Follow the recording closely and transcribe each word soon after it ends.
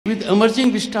With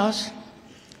emerging vistas,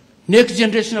 next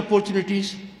generation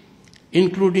opportunities,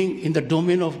 including in the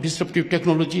domain of disruptive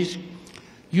technologies,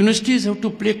 universities have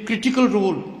to play a critical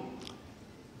role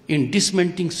in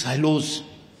dismantling silos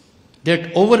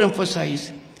that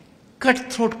overemphasize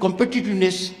cutthroat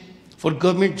competitiveness for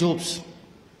government jobs.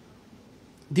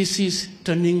 This is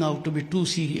turning out to be too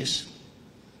serious.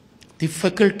 The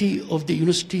faculty of the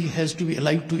university has to be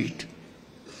alive to it.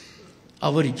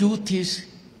 Our youth is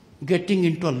getting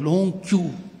into a long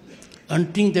queue,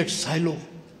 entering that silo,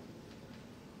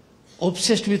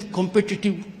 obsessed with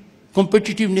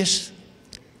competitiveness,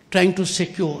 trying to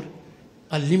secure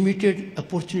a limited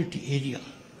opportunity area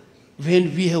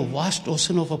when we have vast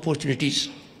ocean of opportunities.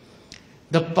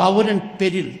 The power and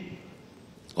peril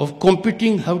of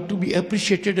competing have to be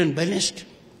appreciated and balanced.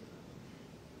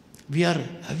 We are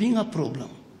having a problem.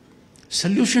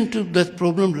 Solution to that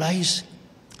problem lies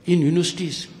in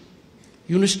universities.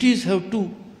 Universities have to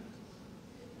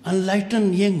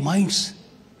enlighten young minds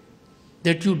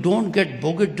that you don't get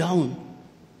bogged down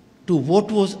to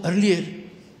what was earlier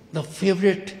the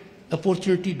favorite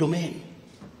opportunity domain.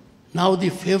 Now the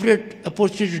favorite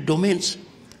opportunity domains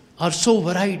are so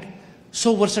varied,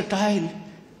 so versatile,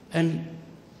 and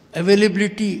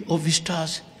availability of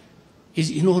vistas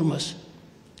is enormous.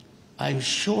 I'm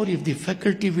sure if the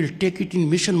faculty will take it in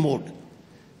mission mode,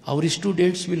 our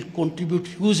students will contribute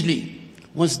hugely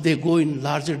once they go in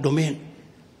larger domain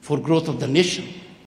for growth of the nation.